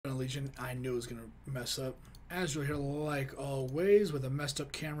Legion. I knew it was going to mess up. As you'll hear, like always, with a messed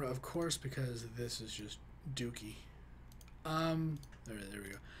up camera, of course, because this is just dookie. There we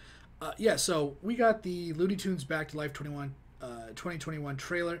go. Yeah, so we got the Looney Tunes Back to Life 2021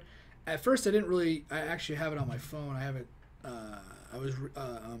 trailer. At first, I actually have it on my phone. I have it,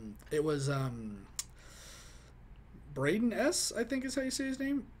 it was, Braden S, I think is how you say his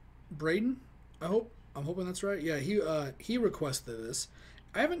name. Braden, I'm hoping that's right. Yeah, he requested this.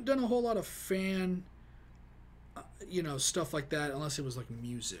 I haven't done a whole lot of fan, stuff like that, unless it was like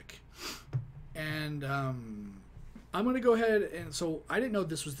music. And, I'm going to go ahead and, so I didn't know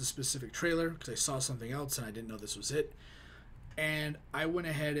this was the specific trailer because I saw something else and I didn't know this was it. And I went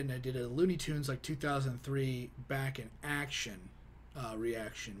ahead and I did a Looney Tunes like 2003 Back in Action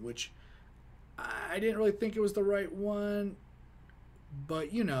reaction, which I didn't really think it was the right one, but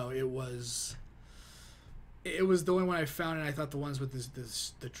it was the only one I found, and I thought the ones with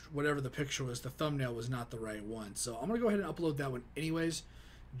whatever the picture was, the thumbnail was not the right one. So I'm going to go ahead and upload that one anyways,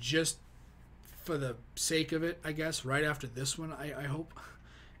 just for the sake of it, I guess, right after this one, I hope.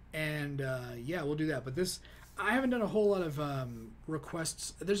 And yeah, we'll do that. But this, I haven't done a whole lot of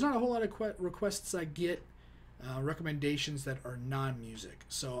requests. There's not a whole lot of requests I get, recommendations that are non-music.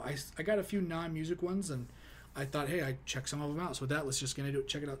 So I got a few non-music ones, and I thought, hey, I check some of them out. So with that, let's just get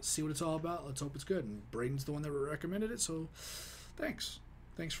check it out, see what it's all about. Let's hope it's good. And Braden's the one that recommended it, so thanks.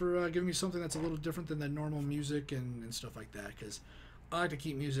 Thanks for giving me something that's a little different than the normal music and stuff like that, because I like to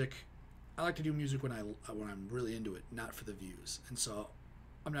keep music. I like to do music when I'm really into it, not for the views. And so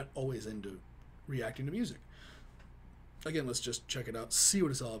I'm not always into reacting to music. Again, let's just check it out, see what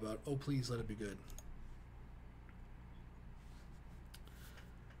it's all about. Oh, please let it be good.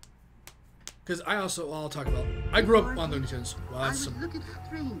 Because I'll talk about, I grew up on Looney Tunes. Wow, I was looking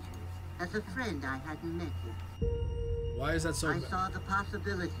strange as a friend I hadn't met yet. Why is that so bad? I saw the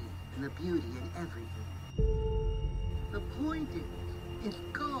possibility and the beauty in everything. The point is, it's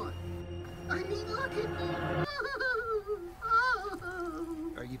gone. I mean, look at me.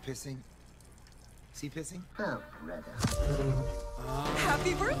 Are you pissing? Is he pissing? Oh, brother.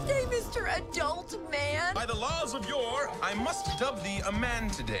 Happy birthday, Mr. Adult Man. By the laws of yore, I must dub thee a man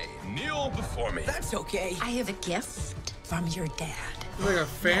today. Kneel before me. That's okay. I have a gift from your dad. It's like a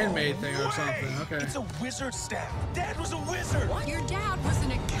fan-made thing or something. Okay. It's a wizard staff. Dad was a wizard. What? Your dad was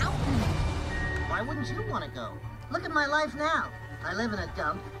an accountant. Why wouldn't you want to go? Look at my life now. I live in a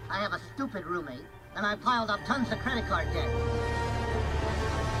dump, I have a stupid roommate, and I piled up tons of credit card debt.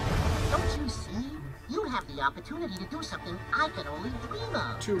 Don't you see? You have the opportunity to do something I can only dream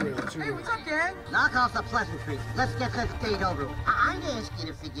of. Too real, too real. Hey, what's up, Dad? Knock off the pleasantries. Let's get this date over. I'd ask you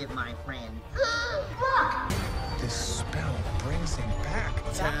to forgive my friend. Look! This spell brings him back.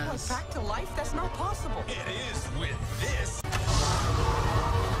 That goes back to life? That's not possible. It is with this.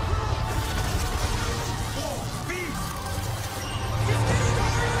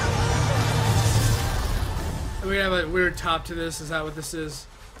 We have a weird top to this. Is that what this is?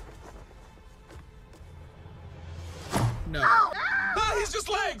 No. Ah, he's just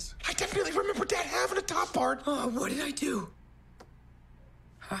legs. I definitely remember Dad having a top part. Oh, what did I do?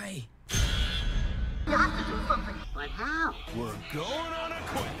 Hi. You have to do something. But how? We're going on a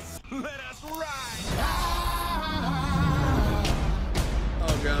quest. Let us ride.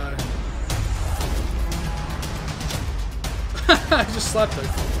 Oh god. I just slapped the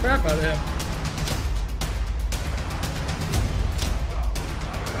crap out of him.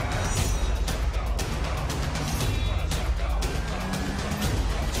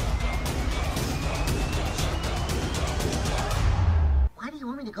 Why do you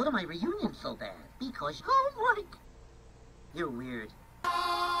want me to go to my reunion so bad? Because homework. You're weird.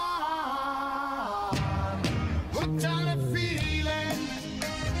 What kind of feeling?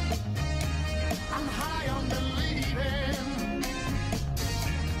 I'm high on believing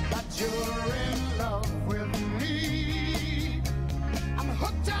that you're in love with me. I'm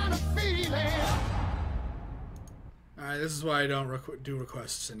hooked on a feeling. Alright, this is why I don't do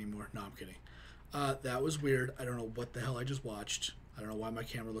requests anymore. No, I'm kidding. That was weird. I don't know what the hell I just watched. I don't know why my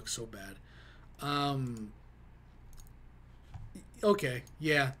camera looks so bad. Okay,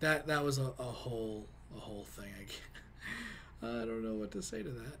 yeah, that was a whole thing. I don't know what to say to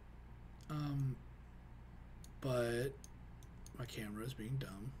that. But my camera is being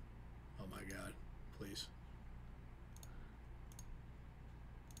dumb. Oh my god, please.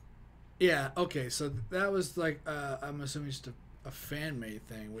 Yeah, okay, so that was like I'm assuming just a fan made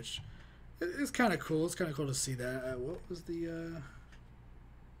thing, which is kind of cool. It's kind of cool to see that. What was the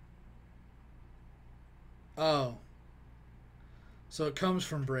Oh. So it comes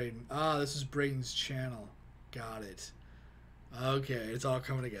from Braden. Ah, this is Braden's channel. Got it. Okay, it's all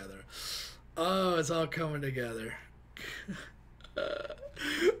coming together. Oh, it's all coming together.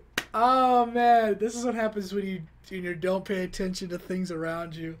 Oh man, this is what happens when you don't pay attention to things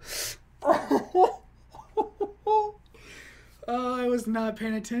around you. Oh, I was not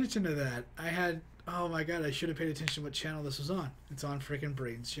paying attention to that. Oh my god, I should have paid attention to what channel this was on. It's on freaking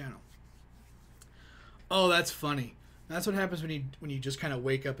Braden's channel. Oh, that's funny. That's what happens when you just kind of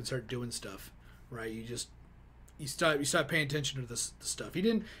wake up and start doing stuff, right? You stop paying attention to the stuff. He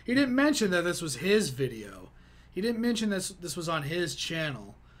didn't mention that this was his video. He didn't mention this was on his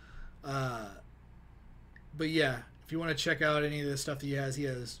channel. But yeah, if you want to check out any of the stuff that he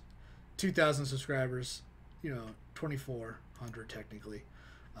has 2,000 subscribers, 2,400 technically,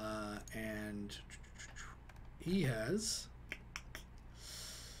 and he has,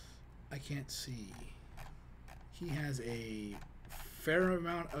 I can't see, he has a fair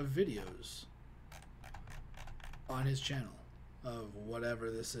amount of videos on his channel of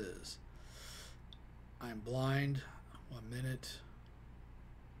whatever this is. I'm blind. 1 minute.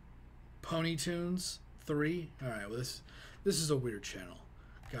 Pony Tunes 3. All right. Well, this is a weird channel.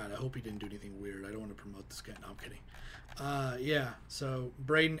 God, I hope he didn't do anything weird. I don't want to promote this guy. No, I'm kidding. Yeah. So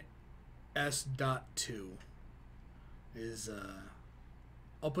Braden S.2 is.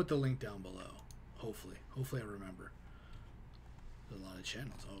 I'll put the link down below. Hopefully I remember. There's a lot of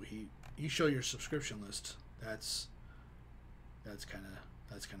channels. Oh, you show your subscription list. That's kind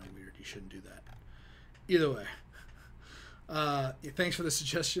of weird. You shouldn't do that. Either way, thanks for the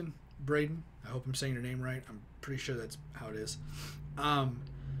suggestion, Braden. I hope I'm saying your name right. I'm pretty sure that's how it is.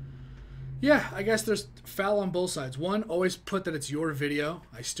 Yeah, I guess there's foul on both sides. One, always put that it's your video.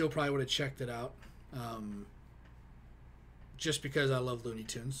 I still probably would have checked it out. Just because I love Looney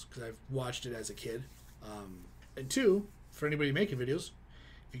Tunes, because I've watched it as a kid. And two, for anybody making videos,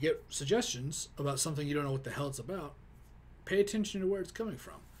 if you get suggestions about something you don't know what the hell it's about, pay attention to where it's coming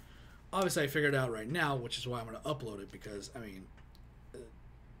from. Obviously, I figured it out right now, which is why I'm going to upload it, because,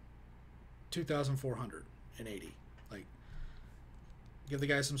 2,480. Like, give the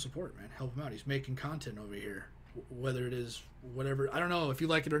guy some support, man. Help him out. He's making content over here. Whether it is whatever. I don't know if you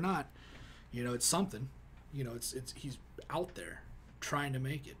like it or not. It's something. He's out there trying to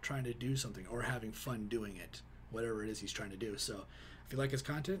make it, trying to do something, or having fun doing it. Whatever it is he's trying to do. So, if you like his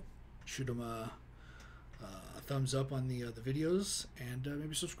content, shoot him a thumbs up on the videos, and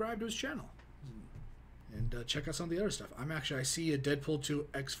maybe subscribe to his channel, and check out some of the other stuff. I see a Deadpool 2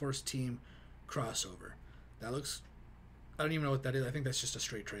 X-Force Team crossover. That looks, I don't even know what that is. I think that's just a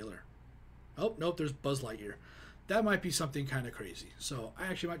straight trailer. Oh nope, there's Buzz Lightyear. That might be something kind of crazy. So I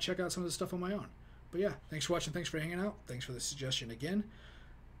actually might check out some of this stuff on my own. But yeah, thanks for watching. Thanks for hanging out. Thanks for the suggestion again.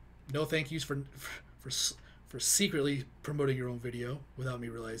 No thank yous for secretly promoting your own video without me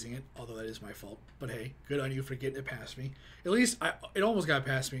realizing it, although that is my fault. But hey, good on you for getting it past me. At least it almost got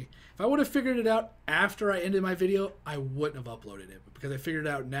past me. If I would have figured it out after I ended my video, I wouldn't have uploaded it. But because I figured it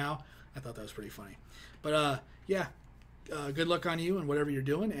out now, I thought that was pretty funny. But yeah, good luck on you and whatever you're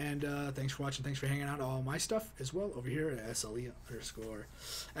doing. And thanks for watching. Thanks for hanging out on all my stuff as well over here at SLE_.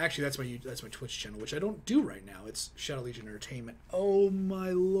 Actually, that's my Twitch channel, which I don't do right now. It's Shadow Legion Entertainment. Oh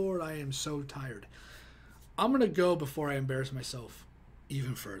my lord, I am so tired. I'm going to go before I embarrass myself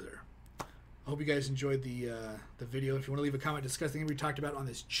even further. I hope you guys enjoyed the video. If you want to leave a comment discussing anything we talked about on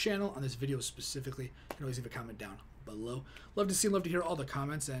this channel, on this video specifically, you can always leave a comment down below. Love to hear all the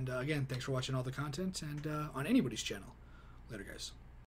comments. And again, thanks for watching all the content and on anybody's channel. Later, guys.